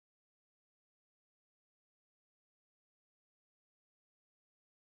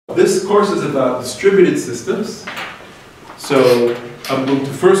This course is about distributed systems. So I'm going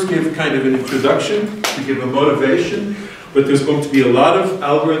to first give kind of an introduction to give a motivation, but there's going to be a lot of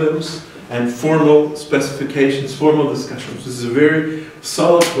algorithms and formal specifications, formal discussions. This is a very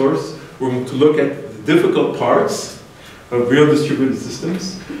solid course. We're going to look at the difficult parts of real distributed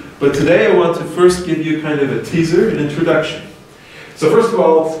systems. But today I want to first give you kind of a teaser, an introduction. So first of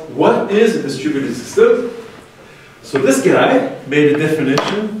all, what is a distributed system? So this guy made a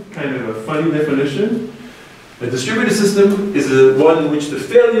definition, kind of a funny definition. A distributed system is one in which the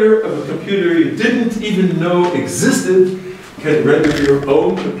failure of a computer you didn't even know existed can render your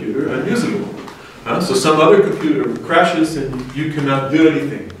own computer unusable. So some other computer crashes and you cannot do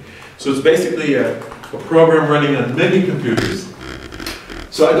anything. So it's basically a program running on many computers.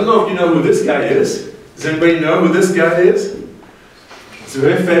 So I don't know if you know who this guy is. Does anybody know who this guy is? He's a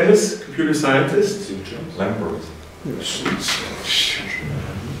very famous computer scientist. Lampert.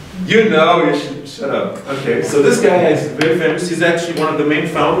 You know, you should shut up. Okay, so this guy is very famous. He's actually one of the main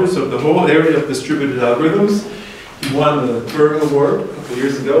founders of the whole area of distributed algorithms. He won the Turing Award a couple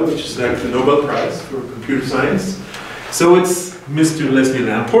years ago, which is like the Nobel Prize for computer science. So it's Mr. Leslie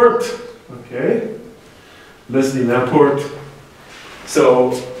Lamport. Okay, Leslie Lamport.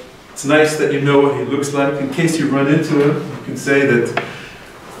 So it's nice that you know what he looks like. In case you run into him, you can say that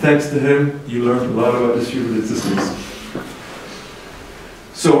thanks to him, you learned a lot about distributed systems.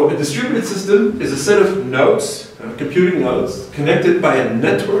 So a distributed system is a set of nodes, computing nodes, connected by a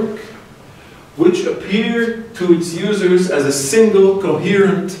network, which appear to its users as a single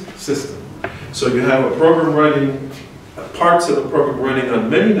coherent system. So you have a program running, parts of a program running on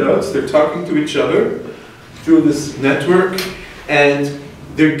many nodes. They're talking to each other through this network, and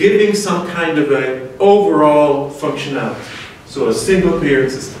they're giving some kind of an overall functionality. So a single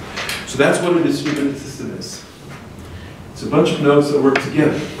coherent system. So that's what a distributed system is. It's a bunch of nodes that work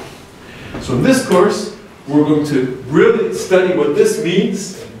together. So in this course, we're going to really study what this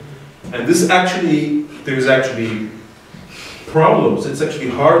means. And this actually, there's actually problems. It's actually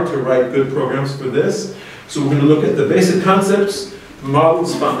hard to write good programs for this. So we're going to look at the basic concepts,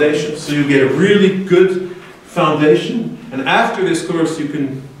 models, foundations, so you get a really good foundation. And after this course, you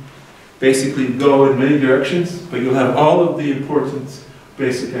can basically go in many directions, but you'll have all of the important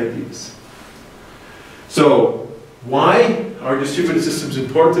basic ideas. So, why are distributed systems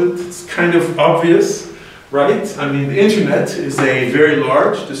important? It's kind of obvious, right? I mean, the internet is a very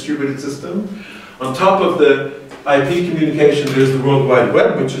large distributed system. On top of the IP communication, there's the World Wide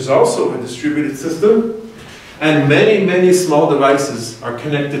Web, which is also a distributed system. And many, many small devices are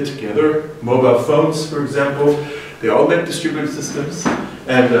connected together. Mobile phones, for example, they all make distributed systems.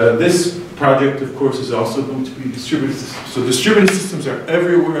 And this project, of course, is also going to be distributed systems. So distributed systems are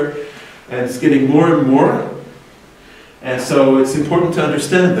everywhere, and it's getting more and more. And so it's important to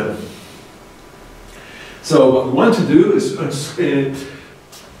understand them. So what we want to do is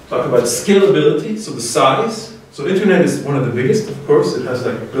talk about scalability, so the size. So the internet is one of the biggest, of course. It has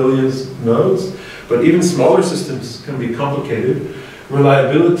like billions of nodes, but even smaller systems can be complicated.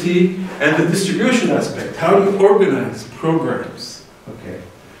 Reliability and the distribution aspect. How do you organize programs? Okay.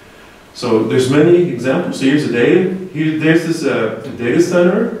 So there's many examples. So here's a data. There's this data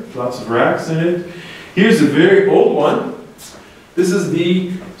center, lots of racks in it. Here's a very old one. This is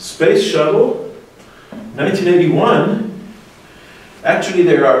the Space Shuttle, 1981. Actually,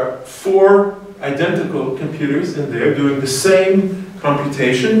 there are 4 identical computers in there doing the same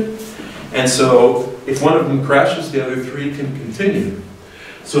computation. And so if one of them crashes, the other 3 can continue.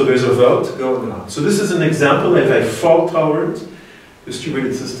 So there's a vote going on. So this is an example of a fault-tolerant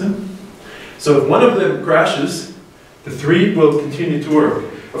distributed system. So if one of them crashes, the 3 will continue to work.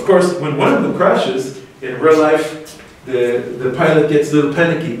 Of course, when one of them crashes, in real life, the pilot gets a little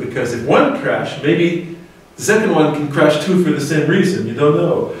panicky, because if one crashes, maybe the second one can crash too for the same reason. You don't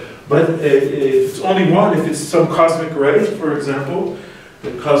know. But if it's only one, if it's some cosmic ray, for example,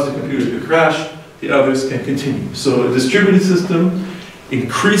 that caused the computer to crash, the others can continue. So a distributed system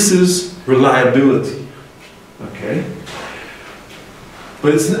increases reliability. Okay?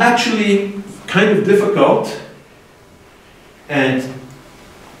 But it's actually kind of difficult. And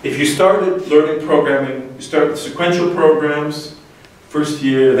if you started learning programming, you start with sequential programs, first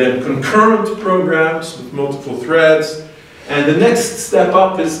year, then concurrent programs with multiple threads, and the next step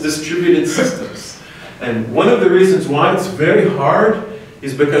up is distributed systems. And one of the reasons why it's very hard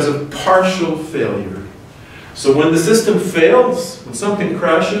is because of partial failure. So when the system fails, when something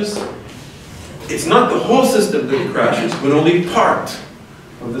crashes, it's not the whole system that crashes, but only part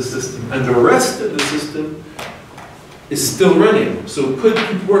of the system. And the rest of the system is still running, so it could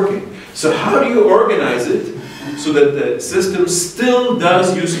keep working. So how do you organize it so that the system still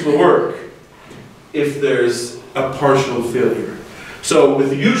does useful work if there's a partial failure. So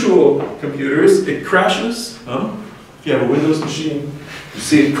with usual computers, it crashes. If you have a Windows machine, you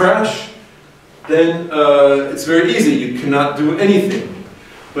see it crash, then it's very easy. You cannot do anything.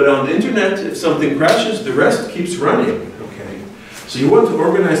 But on the internet, if something crashes, the rest keeps running. Okay. So you want to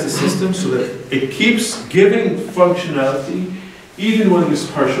organize the system so that it keeps giving functionality even when there's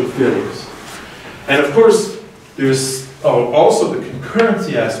partial failures. And of course, there's also the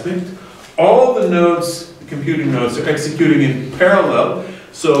concurrency aspect. All the nodes, the computing nodes, are executing in parallel,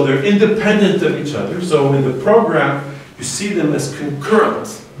 so they're independent of each other. So in the program, you see them as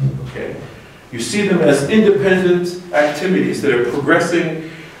concurrent. Okay? You see them as independent activities that are progressing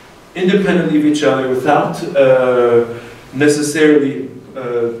independently of each other without necessarily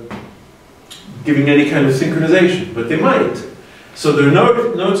giving any kind of synchronization, but they might. So their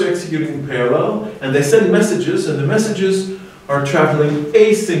nodes are executing in parallel, and they send messages, and the messages are traveling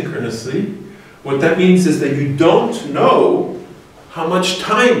asynchronously. What that means is that you don't know how much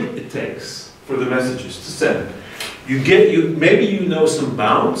time it takes for the messages to send. Maybe you know some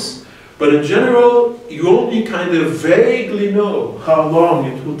bounds, but in general, you only kind of vaguely know how long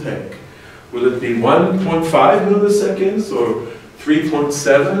it will take. Will it be 1.5 milliseconds, or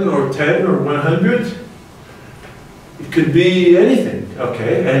 3.7, or 10, or 100? It could be anything,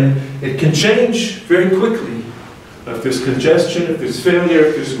 okay? And it can change very quickly. If there's congestion, if there's failure,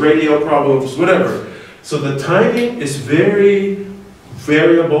 if there's radio problems, whatever. So the timing is very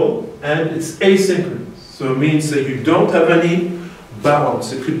variable, and it's asynchronous. So it means that you don't have any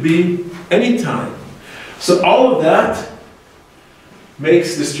bounds. It could be any time. So all of that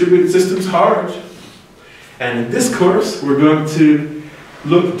makes distributed systems hard. And in this course, we're going to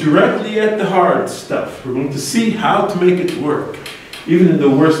look directly at the hard stuff. We're going to see how to make it work, even in the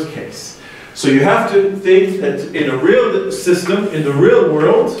worst case. So you have to think that in a real system, in the real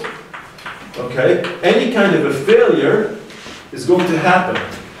world, okay, any kind of a failure is going to happen.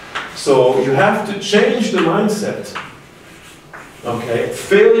 So you have to change the mindset. Okay,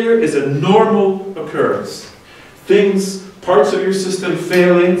 failure is a normal occurrence. Parts of your system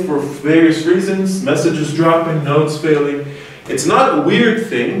failing for various reasons, messages dropping, nodes failing. It's not a weird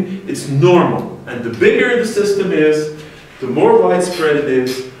thing, it's normal. And the bigger the system is, the more widespread it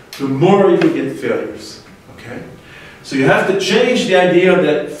is, the more you get failures. Okay? So you have to change the idea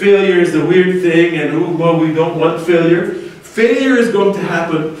that failure is the weird thing and, oh, well, we don't want failure. Failure is going to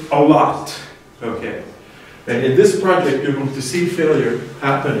happen a lot. Okay? And in this project, you're going to see failure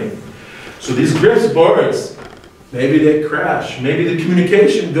happening. So these grids boards, maybe they crash, maybe the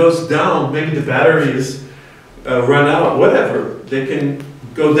communication goes down, maybe the batteries run out, whatever. They can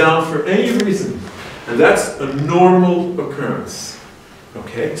go down for any reason. And that's a normal occurrence.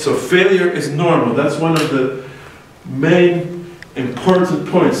 Okay? So failure is normal. That's one of the main important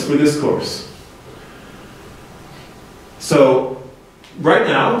points for this course. So right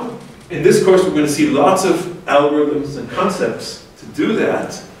now, in this course, we're going to see lots of algorithms and concepts to do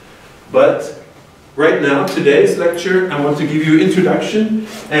that. But right now, today's lecture, I want to give you an introduction.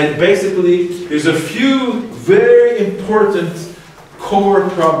 And basically, there's a few very important core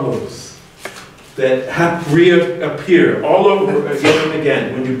problems that reappear all over again and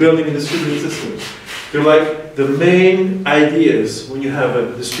again when you're building a distributed system. They're like the main ideas when you have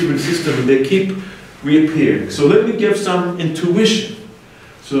a distributed system, and they keep reappearing. So let me give some intuition.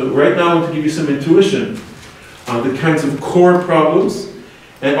 So right now I want to give you some intuition on the kinds of core problems,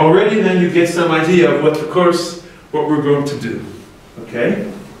 and already then you get some idea of what we're going to do.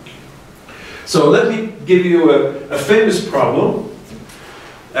 Okay? So let me give you a famous problem,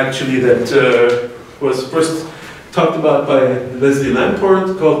 actually, that was first talked about by Leslie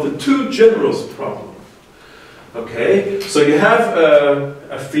Lamport, called the two generals problem. Okay? So you have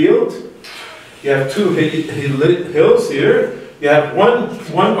a field, you have two hills here, you have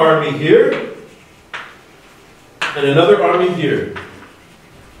one army here, and another army here.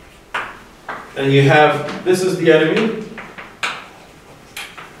 And you have, this is the enemy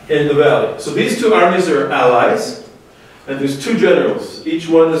in the valley. So these two armies are allies, and there's two generals. Each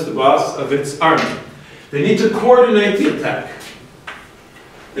one is the boss of its army. They need to coordinate the attack.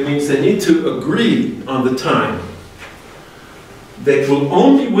 That means they need to agree on the time. They will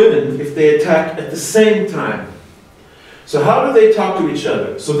only win if they attack at the same time. So how do they talk to each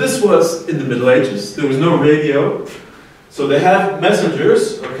other? So this was in the Middle Ages. There was no radio. So they have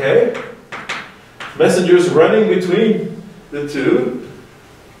messengers, okay? Messengers running between the two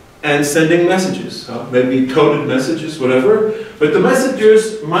and sending messages. Maybe coded messages, whatever. But the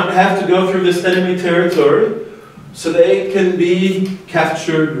messengers might have to go through this enemy territory so they can be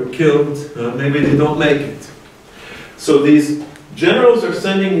captured or killed. Maybe they don't make it. So these generals are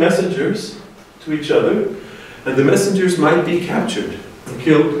sending messengers to each other, and the messengers might be captured and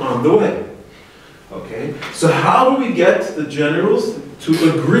killed on the way. Okay? So how do we get the generals to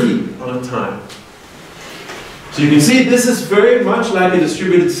agree on a time? So you can see this is very much like a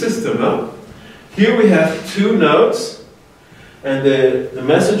distributed system. Huh? Here we have two nodes, and the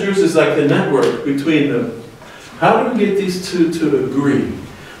messengers is like the network between them. How do we get these two to agree?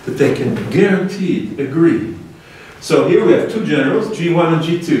 That they can guaranteed agree. So here we have two generals, G1 and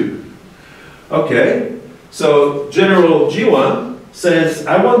G2. Okay, so General G1 says,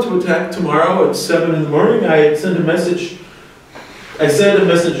 I want to attack tomorrow at 7 in the morning. I send a messenger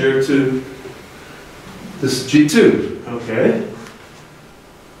to this G2. Okay,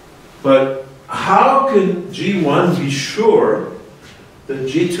 but how can G1 be sure that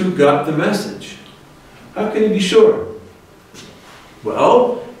G2 got the message? How can he be sure?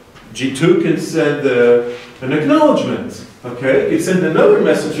 Well, G2 can send an acknowledgement. Okay, he can send another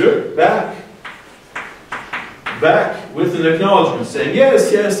messenger back with an acknowledgement saying,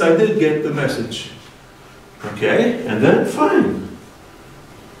 yes, yes, I did get the message. Okay, and then fine.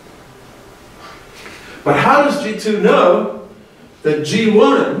 But how does G2 know that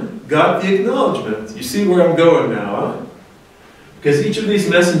G1 got the acknowledgement? You see where I'm going now, huh? Because each of these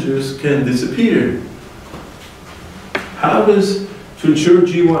messengers can disappear. How does to ensure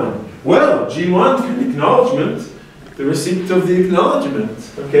G1? Well, G1 can acknowledgement the receipt of the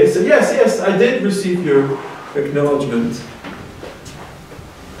acknowledgement. Okay, so yes, yes, I did receive your acknowledgement.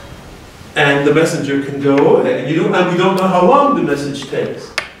 And the messenger can go away. And we don't know how long the message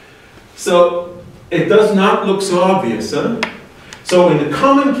takes. So it does not look so obvious, huh? So in the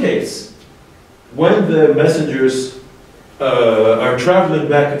common case, when the messengers are traveling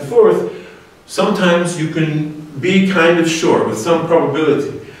back and forth, sometimes you can be kind of sure with some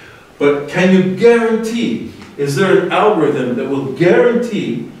probability. But can you guarantee, is there an algorithm that will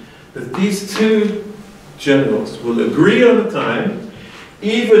guarantee that these two generals will agree on the time,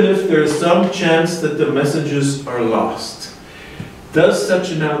 even if there is some chance that the messages are lost? Does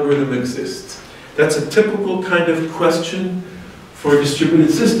such an algorithm exist? That's a typical kind of question for a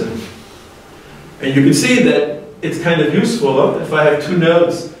distributed system. And you can see that it's kind of useful if I have two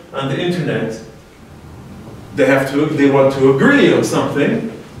nodes on the internet. They want to agree on something.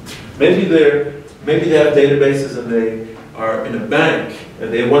 Maybe they have databases and they are in a bank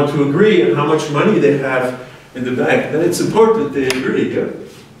and they want to agree on how much money they have in the bank. Then it's important they agree. Yeah?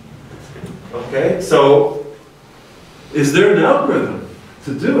 Okay, so is there an algorithm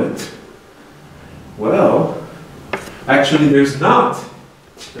to do it? Well, actually there's not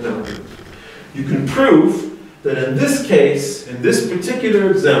an algorithm. You can prove that in this case, in this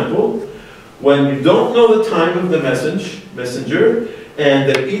particular example, when you don't know the time of the messenger, and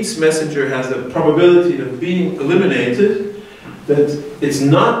that each messenger has a probability of being eliminated, that it's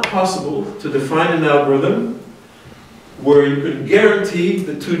not possible to define an algorithm where you can guarantee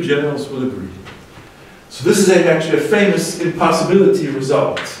the two generals will agree. So this is actually a famous impossibility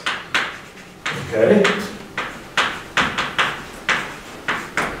result. Okay?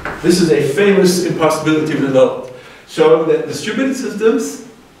 This is a famous impossibility result, showing that distributed systems,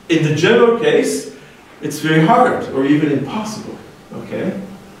 in the general case, it's very hard or even impossible. Okay?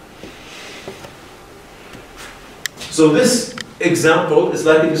 So this example is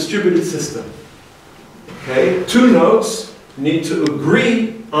like a distributed system. Okay? Two nodes need to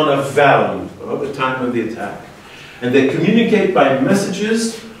agree on a value of the time of the attack. And they communicate by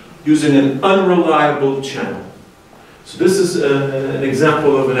messages using an unreliable channel. So this is an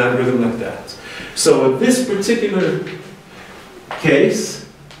example of an algorithm like that. So in this particular case,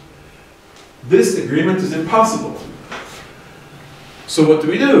 this agreement is impossible. So what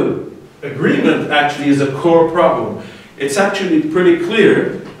do? Agreement actually is a core problem. It's actually pretty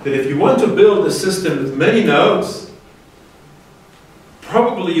clear that if you want to build a system with many nodes,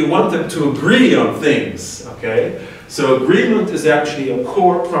 probably you want them to agree on things, okay? So agreement is actually a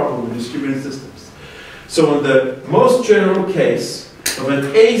core problem in distributed systems. So in the most general case of an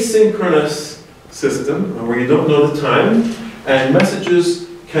asynchronous system, where you don't know the time, and messages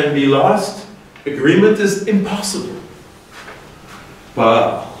can be lost, agreement is impossible.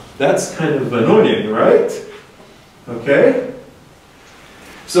 Wow, that's kind of annoying, right? Okay?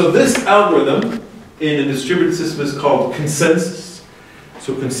 So this algorithm in a distributed system is called consensus.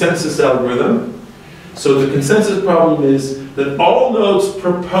 So consensus algorithm. So the consensus problem is that all nodes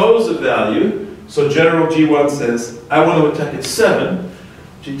propose a value. So General G1 says, I want to attack at 7.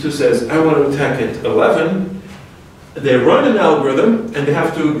 G2 says, I want to attack at 11. They run an algorithm and they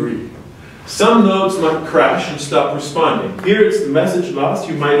have to agree. Some nodes might crash and stop responding. Here it's the message lost.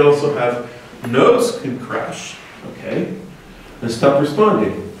 You might also have nodes can crash. okay, and stop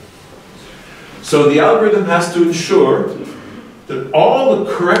responding. So the algorithm has to ensure that all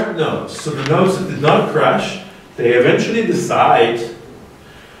the correct nodes, so the nodes that did not crash, they eventually decide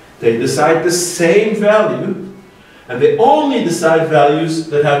the same value, and they only decide values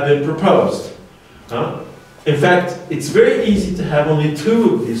that have been proposed. In fact, it's very easy to have only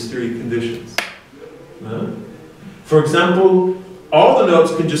two of these three conditions. For example, all the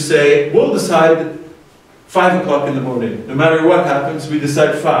nodes can just say, we'll decide at 5 o'clock in the morning. No matter what happens, we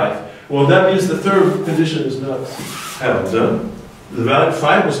decide 5. Well, that means the third condition is not held. The value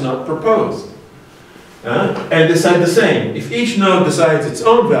 5 was not proposed. And decide the same. If each node decides its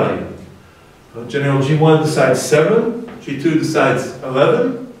own value, general G1 decides 7, G2 decides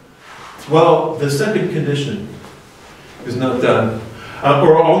 11, well, the second condition is not done.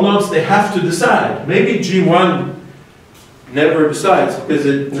 Or all nodes, they have to decide. Maybe G1 never decides because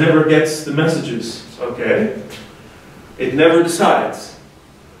it never gets the messages, okay? It never decides.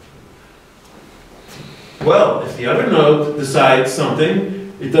 Well, if the other node decides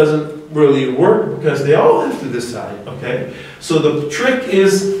something, it doesn't really work because they all have to decide, okay? So the trick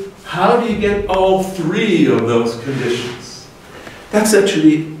is, how do you get all three of those conditions? That's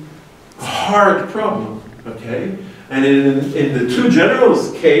actually a hard problem, okay? And in the two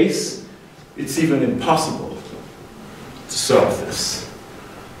generals case, it's even impossible to solve this,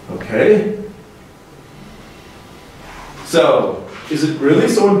 okay? So, is it really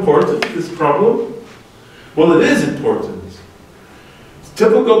so important, this problem? Well, it is important. It's a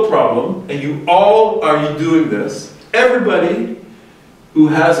typical problem, and you all are doing this. Everybody who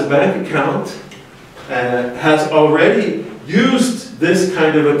has a bank account has already used this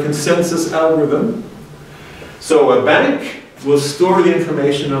kind of a consensus algorithm. So a bank will store the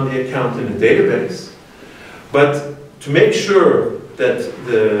information on the account in a database, but to make sure that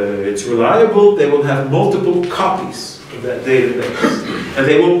it's reliable, they will have multiple copies of that database. And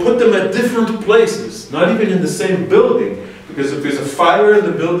they will put them at different places, not even in the same building, because if there's a fire in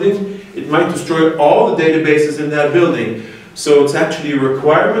the building, it might destroy all the databases in that building. So it's actually a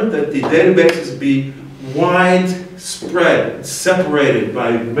requirement that the databases be widespread, separated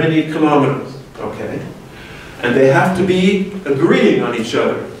by many kilometers, okay? And they have to be agreeing on each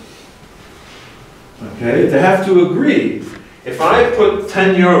other, okay? They have to agree. If I put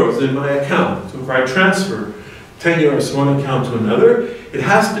 10 euros in my account, or if I transfer 10 euros from one account to another, it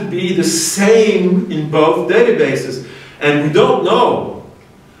has to be the same in both databases. And we don't know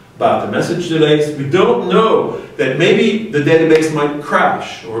about the message delays. We don't know that maybe the database might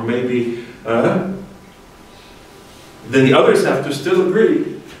crash, or maybe then the others have to still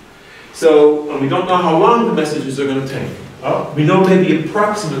agree. So we don't know how long the messages are going to take. We know maybe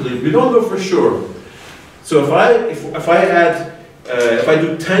approximately. We don't know for sure. So if I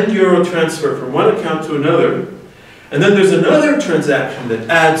do 10 euro transfer from one account to another, and then there's another transaction that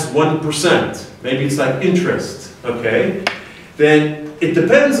adds 1%, maybe it's like interest, okay? Then it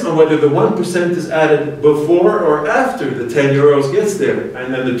depends on whether the 1% is added before or after the 10 euros gets there.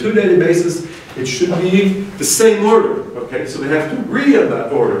 And then the two databases, it should be the same order, okay? So they have to agree on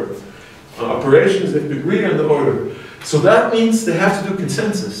that order. Operations, they have to agree on the order. So that means they have to do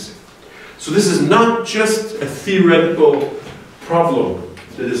consensus. So this is not just a theoretical problem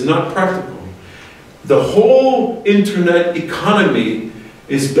that is not practical. The whole internet economy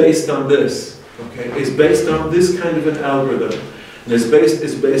is based on this, okay? It's based on this kind of an algorithm, and it's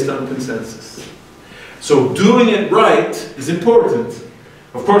based on consensus. So doing it right is important.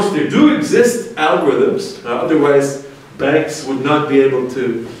 Of course, there do exist algorithms, otherwise banks would not be able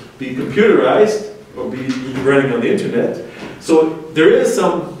to be computerized or be running on the internet. So there is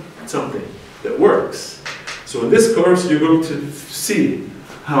something that works. So in this course, you're going to see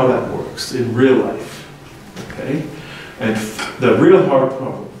how that works in real life, okay? And the real hard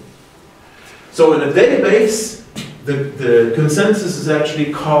problem. So in a database, the consensus is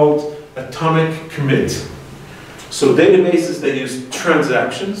actually called atomic commit. So databases, they use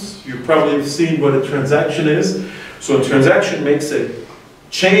transactions. You've probably seen what a transaction is. So a transaction makes a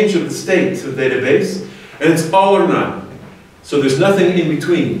change of the state of the database, and it's all or none. So there's nothing in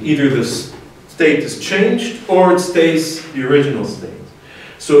between. Either the state is changed or it stays the original state.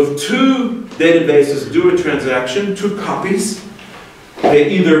 So if two databases do a transaction, two copies, they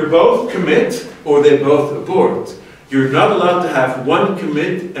either both commit or they both abort. You're not allowed to have one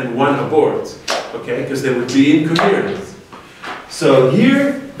commit and one abort, okay? Because they would be incoherent. So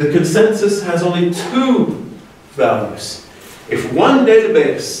here, the consensus has only two values. If one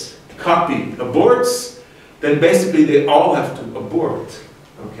database copy aborts, then basically they all have to abort,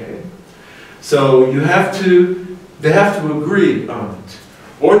 okay? So they have to agree on it.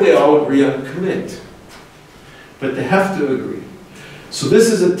 Or they all agree on commit. but they have to agree. So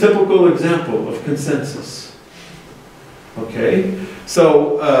this is a typical example of consensus. Okay?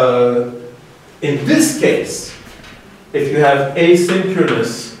 So in this case, if you have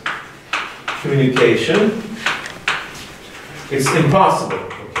asynchronous communication, it's impossible,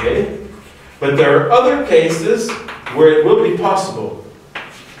 okay? But there are other cases where it will be possible.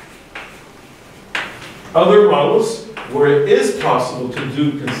 Other models where it is possible to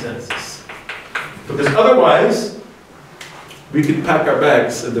do consensus. Because otherwise, we could pack our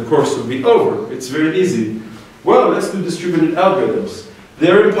bags and the course would be over. It's very easy. Well, let's do distributed algorithms.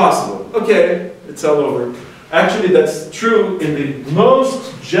 They're impossible. Okay, it's all over. Actually, that's true in the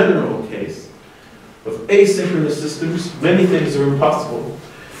most general case of asynchronous systems. Many things are impossible.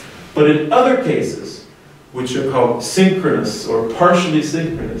 But in other cases, which are called synchronous or partially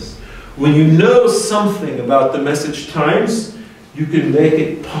synchronous, when you know something about the message times, you can make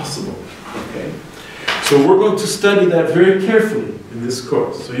it possible. Okay? So we're going to study that very carefully in this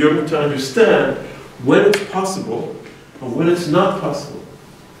course. So you're going to understand when it's possible and when it's not possible.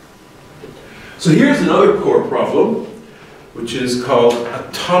 So here's another core problem, which is called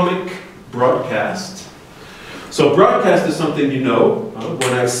atomic broadcast. So broadcast is something you know.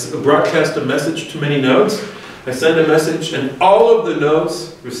 When I broadcast a message to many nodes, I send a message and all of the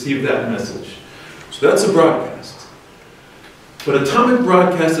nodes receive that message. So that's a broadcast. But atomic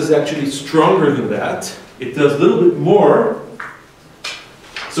broadcast is actually stronger than that. It does a little bit more.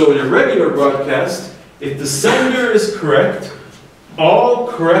 So in a regular broadcast, if the sender is correct, all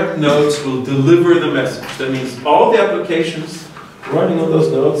correct nodes will deliver the message. That means all the applications running on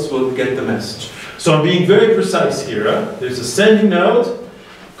those nodes will get the message. So I'm being very precise here. There's a sending node.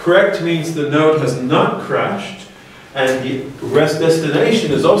 Correct means the node has not crashed. And the rest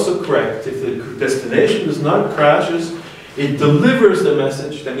destination is also correct. If the destination does not crashes, it delivers the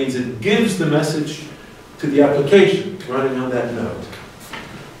message. That means it gives the message to the application running on that node.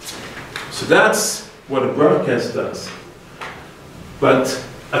 So that's what a broadcast does. But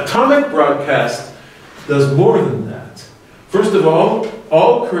atomic broadcast does more than that. First of all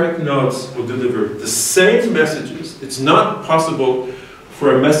correct nodes will deliver the same messages. It's not possible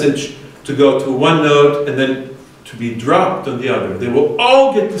for a message to go to one node and then to be dropped on the other. They will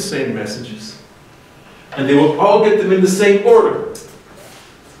all get the same messages. And they will all get them in the same order.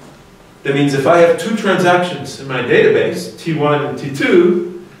 That means if I have two transactions in my database, T1 and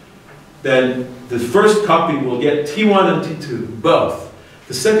T2, then the first copy will get T1 and T2, both.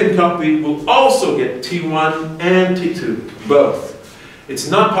 The second copy will also get T1 and T2, both. It's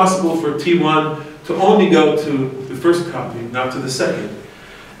not possible for T1 to only go to the first copy, not to the second.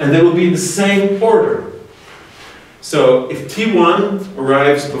 And they will be in the same order. So if T1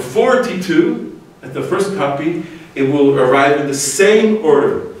 arrives before T2 at the first copy, it will arrive in the same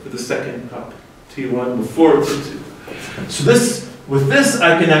order for the second copy. T1 before T2. So with this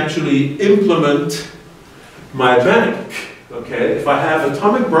I can actually implement my bank. Okay? If I have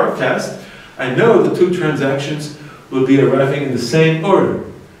atomic broadcast, I know the two transactions will be arriving in the same order.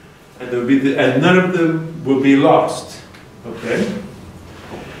 And none of them will be lost. Okay?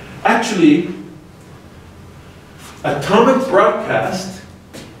 Actually, atomic broadcast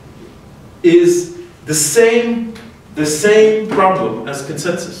is the same problem as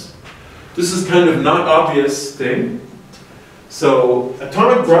consensus. This is kind of not obvious thing. So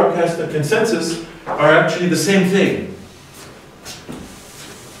atomic broadcast and consensus are actually the same thing.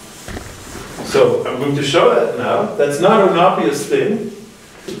 So I'm going to show that now. That's not an obvious thing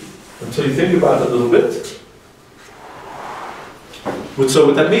until you think about it a little bit. So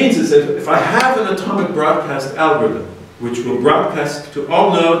what that means is that if I have an atomic broadcast algorithm, which will broadcast to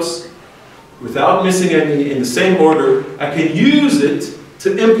all nodes without missing any in the same order, I can use it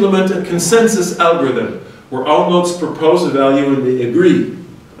to implement a consensus algorithm where all nodes propose a value and they agree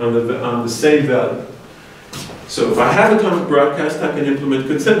on the same value. So if I have atomic broadcast, I can implement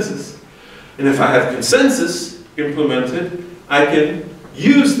consensus. And if I have consensus implemented, I can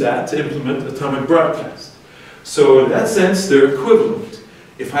use that to implement atomic broadcast. So in that sense, they're equivalent.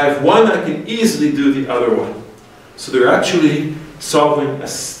 If I have one, I can easily do the other one. So they're actually solving the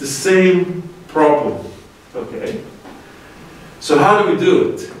same problem. Okay? So how do we do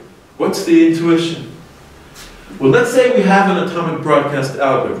it? What's the intuition? Well, let's say we have an atomic broadcast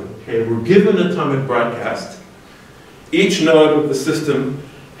algorithm. Okay? We're given atomic broadcast. Each node of the system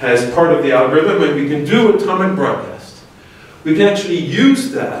has part of the algorithm, and we can do atomic broadcast. We can actually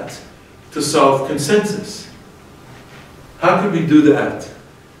use that to solve consensus. How could we do that?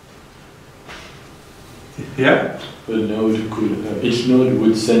 Yeah? Each node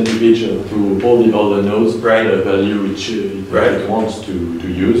would send the bit to all the other nodes, right, the value which it wants to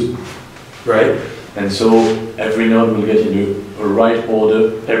use. Right. And so every node will get in a right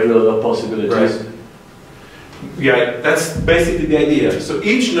order, every other possibilities. Right. Yeah, that's basically the idea. So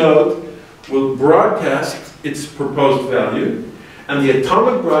each node will broadcast its proposed value, and the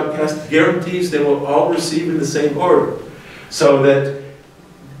atomic broadcast guarantees they will all receive in the same order. So that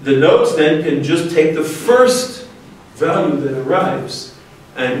the nodes then can just take the first value that arrives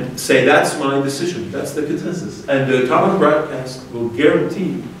and say, that's my decision, that's the consensus. And the atomic broadcast will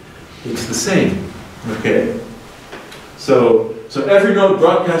guarantee it's the same. Okay? So every node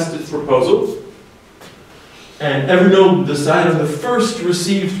broadcasts its proposal, and every node will decide on the first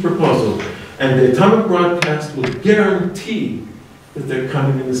received proposal. And the atomic broadcast will guarantee that they're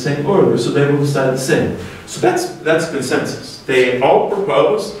coming in the same order, so they will decide the same. So that's consensus. They all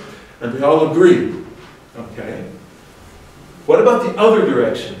propose, and they all agree. Okay? What about the other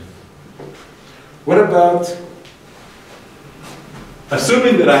direction? What about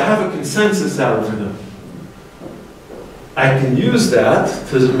assuming that I have a consensus algorithm? I can use that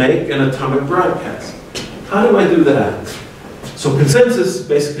to make an atomic broadcast. How do I do that? So consensus,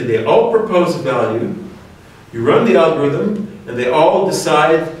 basically they all propose a value, you run the algorithm, and they all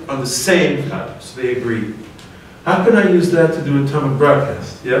decide on the same value, so they agree. How can I use that to do atomic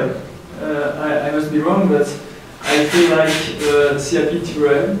broadcast? Yeah? I must be wrong, but I feel like CRP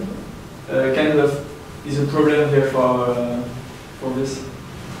theorem kind of is a problem here for this.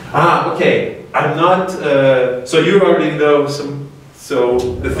 Ah, okay. I'm not, so you already know some, so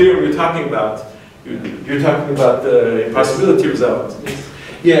the theorem you're talking about, you're talking about the impossibility result. Yes.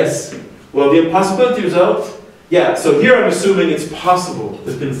 Yes. Well, the impossibility result, yeah, so here I'm assuming it's possible,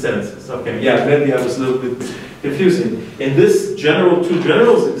 the consensus. Okay, yeah, maybe I was a little bit confusing. In this two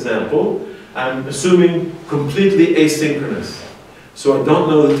generals example, I'm assuming completely asynchronous. So I don't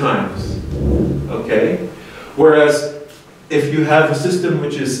know the times. Okay? Whereas if you have a system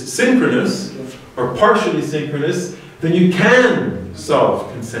which is synchronous or partially synchronous, then you can solve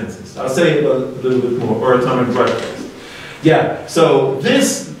consensus. I'll say a little bit more, or atomic broadcast. Yeah, so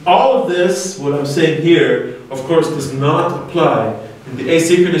all of this, what I'm saying here, of course, does not apply in the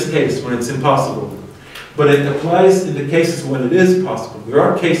asynchronous case when it's impossible. But it applies in the cases when it is possible. There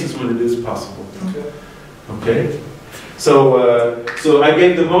are cases when it is possible. Okay. Okay? So I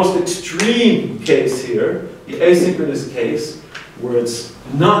gave the most extreme case here, the asynchronous case, where it's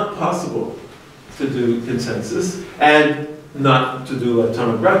not possible to do consensus and not to do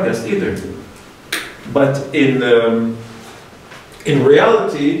atomic broadcast either. But in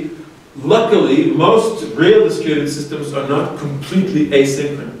reality, luckily, most real distributed systems are not completely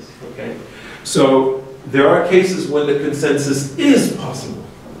asynchronous. Okay? So there are cases when the consensus is possible,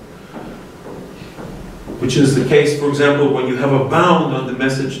 which is the case, for example, when you have a bound on the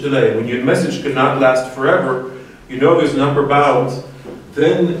message delay. When your message cannot last forever, you know there's an upper bound,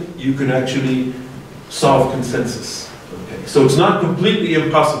 then you can actually solve consensus. Okay? So it's not completely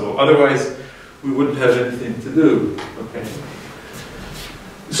impossible, otherwise we wouldn't have anything to do. Okay?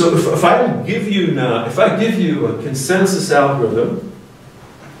 So if I give you a consensus algorithm,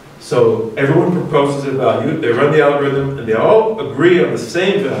 so everyone proposes a value, they run the algorithm, and they all agree on the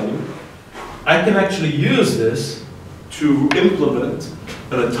same value, I can actually use this to implement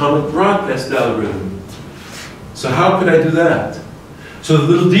an atomic broadcast algorithm. So how could I do that? So the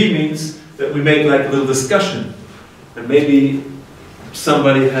little d means that we make like a little discussion, and maybe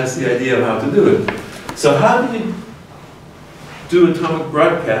somebody has the idea of how to do it. So how do you do atomic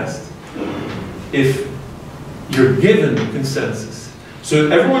broadcast if you're given consensus?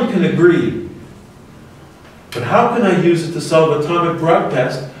 So everyone can agree, but how can I use it to solve atomic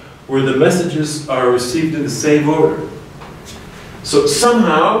broadcast where the messages are received in the same order? So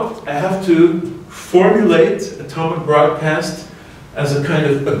somehow I have to formulate atomic broadcast as a kind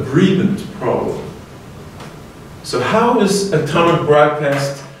of agreement problem. So how is atomic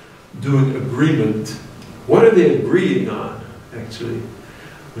broadcast doing agreement? What are they agreeing on, actually,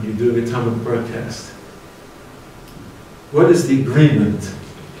 when you're doing atomic broadcast? What is the agreement?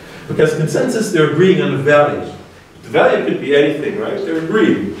 Because consensus, they're agreeing on the value. The value could be anything, right? They're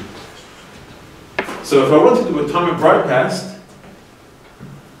agreeing. So if I want to do atomic broadcast,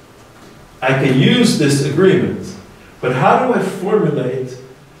 I can use this agreement. But how do I formulate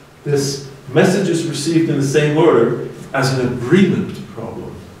this messages received in the same order as an agreement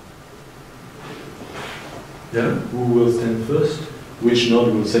problem? Yeah? Who will send first? Which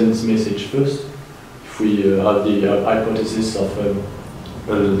node will send its message first? If we have the hypothesis of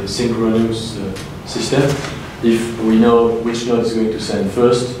a synchronous system, if we know which node is going to send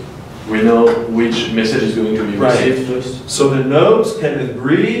first, we know which message is going to be received first. So the nodes can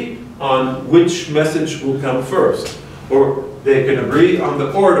agree on which message will come first, or they can agree on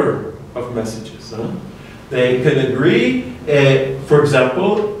the order of messages. They can agree, for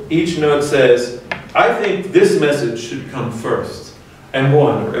example, each node says, I think this message should come first, M1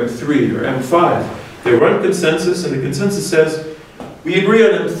 or M3 or M5. They run consensus, and the consensus says, we agree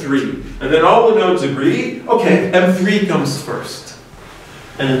on M3. And then all the nodes agree, okay, M3 comes first.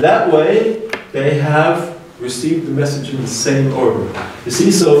 And in that way, they have received the message in the same order. You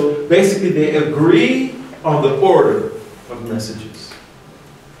see, so basically they agree on the order of messages.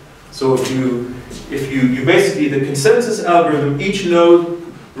 So if you basically, the consensus algorithm, each node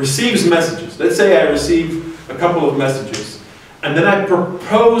receives messages. Let's say I receive a couple of messages, and then I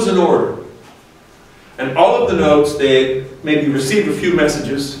propose an order. And all of the nodes, they maybe receive a few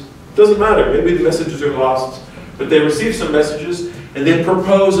messages. Doesn't matter, maybe the messages are lost, but they receive some messages, and they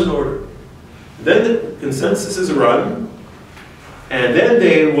propose an order. Then the consensus is run, and then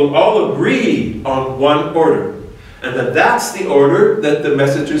they will all agree on one order. And then that's the order that the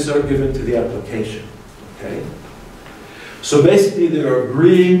messages are given to the application. Okay? So basically they're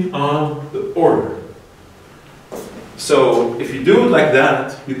agreeing on the order. So if you do it like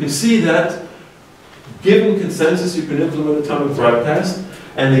that, you can see that given consensus you can implement atomic broadcast,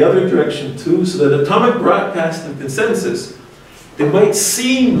 and the other direction too, so that atomic broadcast and consensus, they might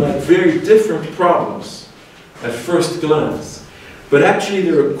seem like very different problems at first glance, but actually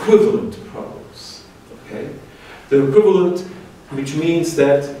they're equivalent problems. Okay? They're equivalent, which means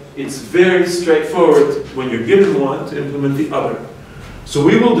that it's very straightforward when you're given one to implement the other. So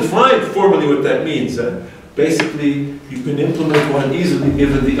we will define formally what that means. Basically, you can implement one easily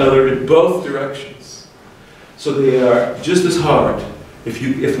given the other in both directions. So they are just as hard.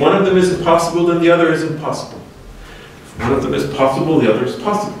 If one of them is impossible, then the other is impossible. If one of them is possible, the other is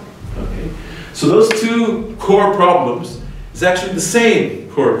possible. Okay? So those two core problems is actually the same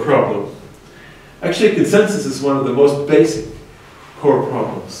core problem. Actually, consensus is one of the most basic core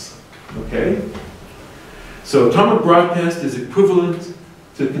problems. Okay? So atomic broadcast is equivalent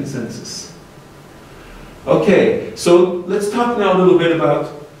to consensus. Okay, so let's talk now a little bit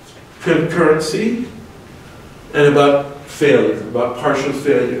about concurrency and about failure, about partial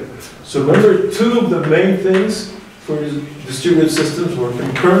failure. So remember, two of the main things for distributed systems were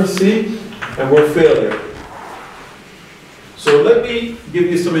concurrency and were failure. So let me give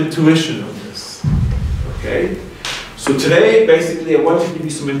you some intuition on this. Okay? So today, basically, I want to give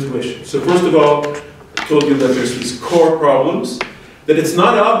you some intuition. So first of all, I told you that there's these core problems, that it's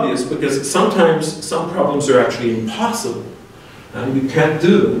not obvious because sometimes some problems are actually impossible. And you can't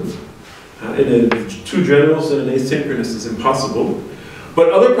do them. In two generals and an asynchronous is impossible.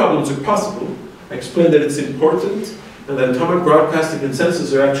 But other problems are possible. I explained that it's important, and that atomic broadcast and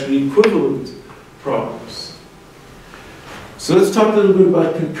consensus are actually equivalent problems. So let's talk a little bit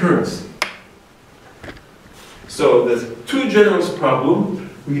about concurrency. So the two generals problem,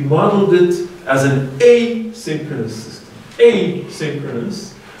 we modeled it as an asynchronous system.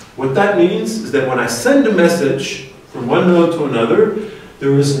 Asynchronous. What that means is that when I send a message from one node to another,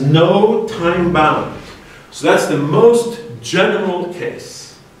 there is no time bound. So that's the most general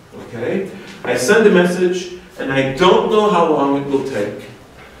case. Okay? I send a message and I don't know how long it will take.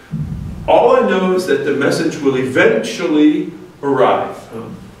 All I know is that the message will eventually arrive.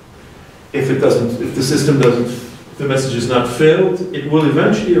 If the system doesn't, if the message is not failed, it will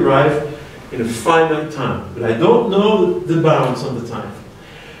eventually arrive in a finite time. But I don't know the bounds on the time.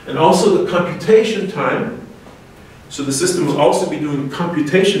 And also the computation time. So the system will also be doing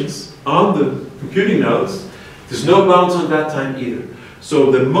computations on the computing nodes. There's no bounds on that time either.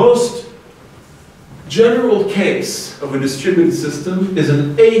 So the most general case of a distributed system is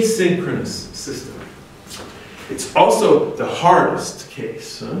an asynchronous system. It's also the hardest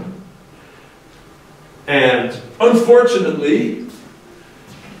case. And unfortunately,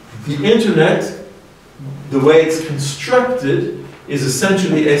 the internet, the way it's constructed, is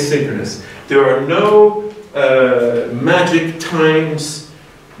essentially asynchronous. There are no magic times.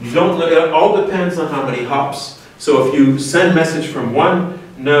 You don't know, it all depends on how many hops. So if you send message from one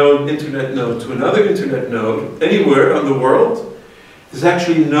node, internet node, to another internet node, anywhere on the world, there's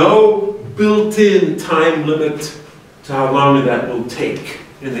actually no built-in time limit to how long that will take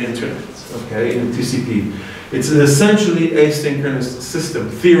in the internet, okay, in TCP. It's an essentially asynchronous system,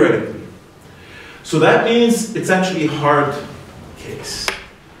 theoretically. So that means it's actually a hard case.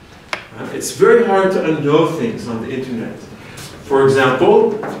 It's very hard to unknow things on the internet. For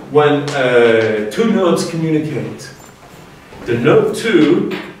example, when two nodes communicate, the node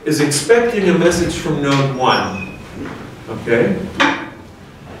 2 is expecting a message from node 1. Okay?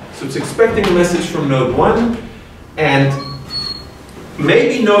 So it's expecting a message from node 1, and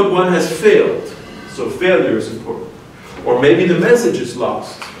maybe node 1 has failed. So failure is important. Or maybe the message is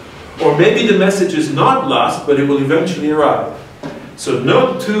lost. Or maybe the message is not lost, but it will eventually arrive. So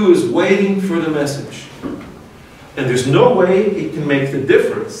node 2 is waiting for the message. And there's no way it can make the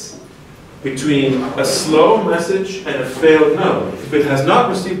difference between a slow message and a failed node. If it has not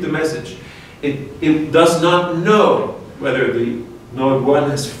received the message, it does not know whether the node 1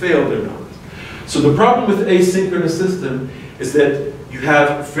 has failed or not. So the problem with the asynchronous system is that you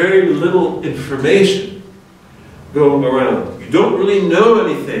have very little information going around. You don't really know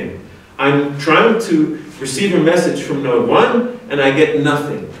anything. I'm trying to receive a message from node 1 and I get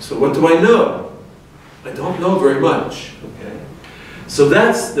nothing. So what do I know? I don't know very much. Okay? So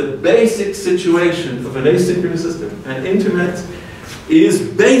that's the basic situation of an asynchronous system. And internet is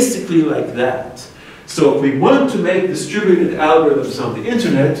basically like that. So if we want to make distributed algorithms on the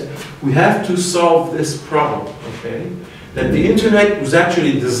internet, we have to solve this problem. Okay? That the internet was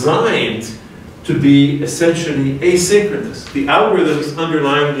actually designed to be essentially asynchronous. The algorithms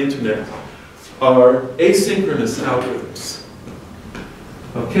underlying the internet are asynchronous algorithms.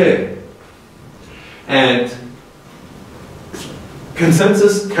 Okay. And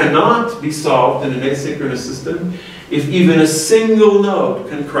consensus cannot be solved in an asynchronous system if even a single node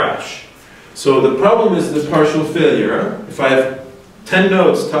can crash. So the problem is the partial failure. If I have 10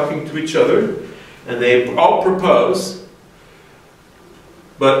 nodes talking to each other and they all propose,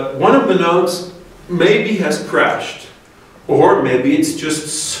 but one of the nodes maybe has crashed, or maybe it's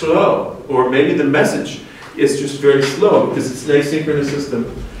just slow, or maybe the message is just very slow because it's an asynchronous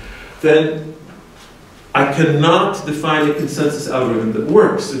system, then I cannot define a consensus algorithm that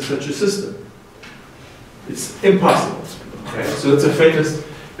works in such a system. It's impossible. Okay? So it's a famous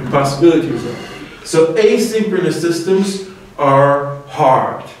impossibility result. So asynchronous systems are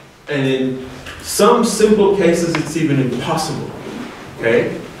hard, and in some simple cases it's even impossible.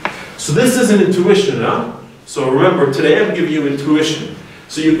 Okay? So this is an intuition, huh? So remember, today I'm giving you intuition.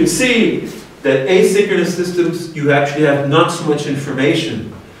 So you can see that asynchronous systems, you actually have not so much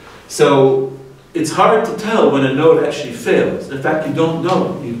information. So it's hard to tell when a node actually fails. In fact, you don't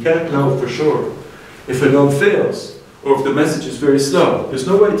know. You can't know for sure if a node fails, or if the message is very slow. There's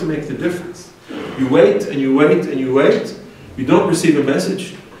no way to make the difference. You wait, and you wait, and you wait. You don't receive a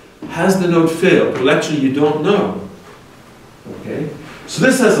message. Has the node failed? Well, actually, you don't know. Okay? So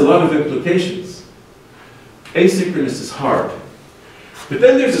this has a lot of implications. Asynchronous is hard. But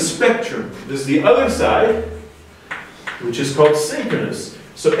then there's a spectrum. There's the other side, which is called synchronous.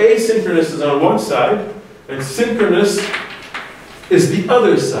 So asynchronous is on one side, and synchronous is the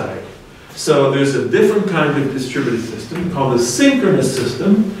other side. So there's a different kind of distributed system called a synchronous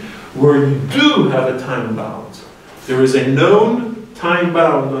system, where you do have a time bound. There is a known time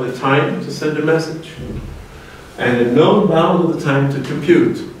bound on the time to send a message, and a known bound on the time to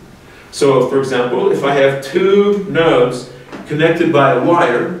compute. So, for example, if I have two nodes connected by a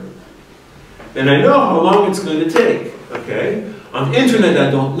wire, then I know how long it's going to take. Okay? On the internet,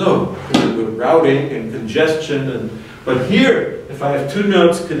 I don't know, because of routing and congestion. But here, if I have two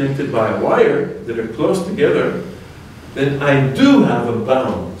nodes connected by a wire that are close together, then I do have a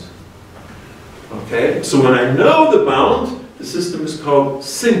bound. Okay? So when I know the bound, the system is called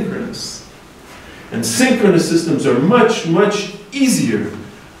synchronous. And synchronous systems are much, much easier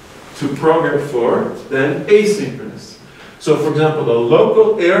to program for than asynchronous. So for example, a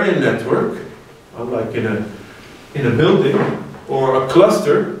local area network, like in a building, or a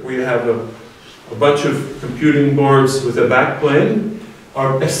cluster where you have a bunch of computing boards with a backplane,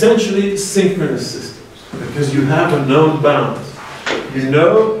 are essentially synchronous systems, because you have a known bound. You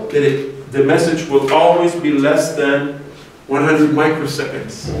know that the message will always be less than 100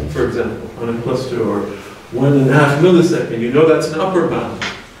 microseconds, for example, on a cluster, or 1.5 milliseconds. You know that's an upper bound.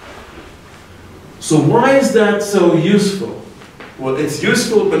 So why is that so useful? Well, it's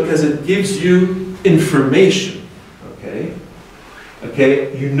useful because it gives you information. Okay?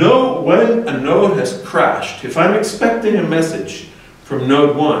 Okay, you know when a node has crashed. If I'm expecting a message from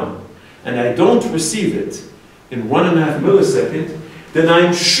node 1 and I don't receive it in 1.5 milliseconds, then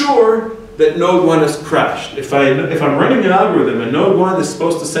I'm sure that node 1 has crashed. If I'm running an algorithm and node 1 is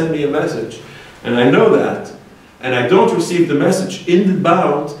supposed to send me a message, and I know that, and I don't receive the message in the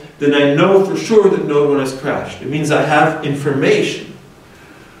bound, then I know for sure that node 1 has crashed. It means I have information,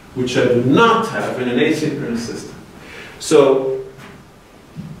 which I do not have in an asynchronous system. So,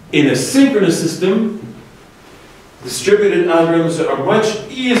 in a synchronous system, distributed algorithms are much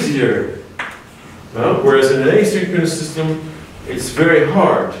easier. Well, whereas in an asynchronous system, it's very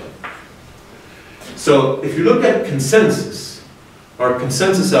hard. So if you look at consensus, or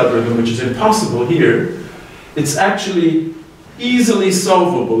consensus algorithm, which is impossible here, it's actually easily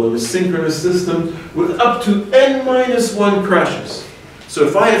solvable in a synchronous system with up to n-1 crashes. So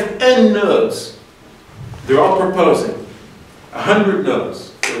if I have n nodes, they're all proposing 100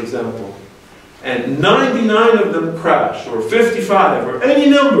 nodes, for example, and 99 of them crash, or 55, or any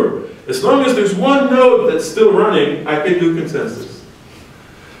number, as long as there's one node that's still running, I can do consensus.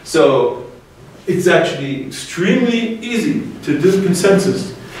 So it's actually extremely easy to do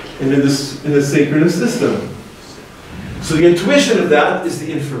consensus in a synchronous system. So the intuition of that is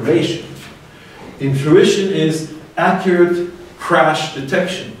the information. The intuition is accurate crash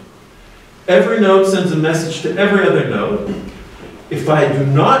detection. Every node sends a message to every other node. If I do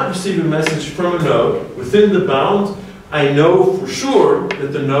not receive a message from a node within the bound, I know for sure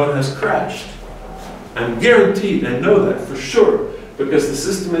that the node has crashed. I'm guaranteed, I know that for sure, because the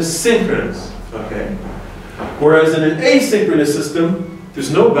system is synchronous. Okay? Whereas in an asynchronous system,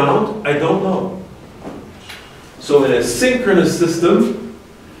 there's no bound, I don't know. So in a synchronous system,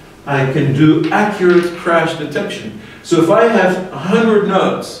 I can do accurate crash detection. So if I have 100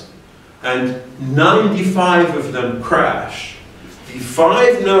 nodes and 95 of them crash, the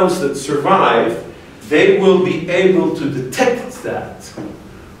 5 nodes that survive, they will be able to detect that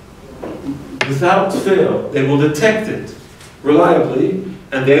without fail. They will detect it reliably,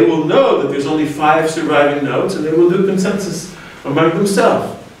 and they will know that there's only 5 surviving nodes, and they will do consensus among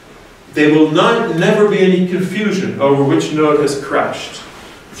themselves. There will never be any confusion over which node has crashed.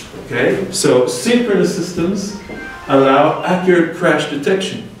 Okay? So synchronous systems allow accurate crash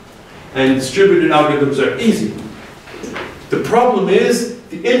detection, and distributed algorithms are easy. The problem is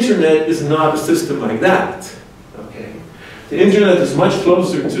the internet is not a system like that. Okay? The internet is much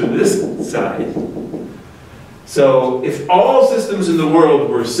closer to this side. So if all systems in the world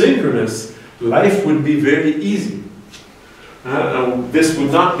were synchronous, life would be very easy. This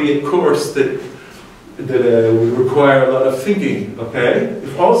would not be a course that would require a lot of thinking. Okay?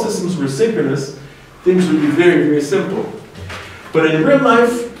 If all systems were synchronous, things would be very, very simple. But in real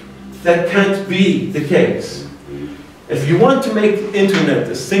life, that can't be the case. If you want to make the internet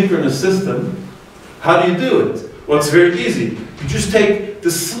a synchronous system, how do you do it? Well, it's very easy. You just take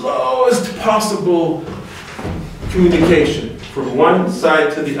the slowest possible communication from one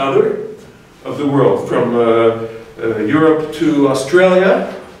side to the other of the world, from Europe to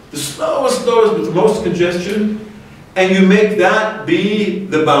Australia, the slowest with the most congestion, and you make that be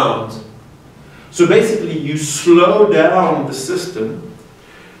the bound. So basically you slow down the system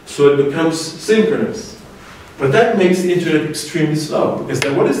so it becomes synchronous. But that makes the internet extremely slow, because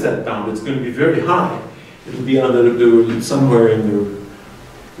then what is that bound? It's going to be very high. It will be on somewhere in the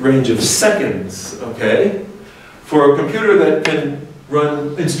range of seconds, okay? For a computer that can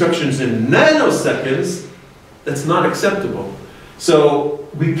run instructions in nanoseconds, that's not acceptable. So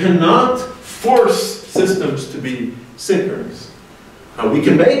we cannot force systems to be synchronous. We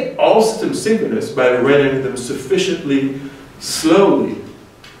can make all systems synchronous by running them sufficiently slowly.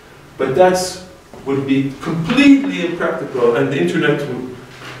 But that would be completely impractical, and the internet would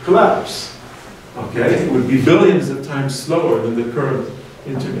collapse. Okay? It would be billions of times slower than the current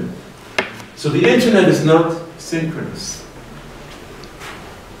internet. So the internet is not synchronous.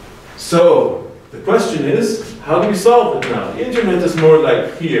 So the question is, how do we solve it now? The internet is more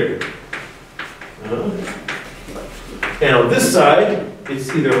like here. And on this side, it's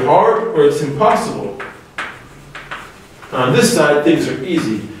either hard or it's impossible. On this side, things are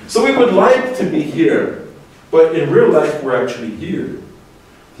easy. So we would like to be here, but in real life, we're actually here.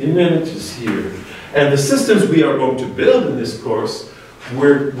 The internet is here. And the systems we are going to build in this course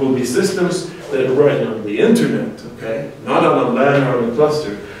will be systems that run on the internet, okay? Not on a LAN or on a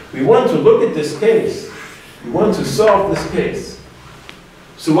cluster. We want to look at this case. We want to solve this case.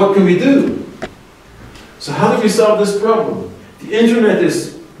 So what can we do? So how do we solve this problem? The internet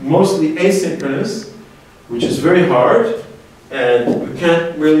is mostly asynchronous, which is very hard, and we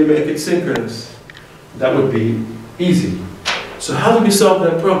can't really make it synchronous. That would be easy. So how do we solve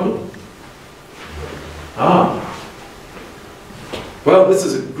that problem? Well, this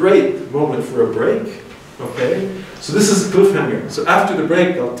is a great moment for a break. Okay? So this is a cliffhanger. So after the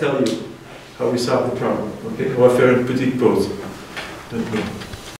break, I'll tell you how we solve the problem. Okay? On va faire une petite pause.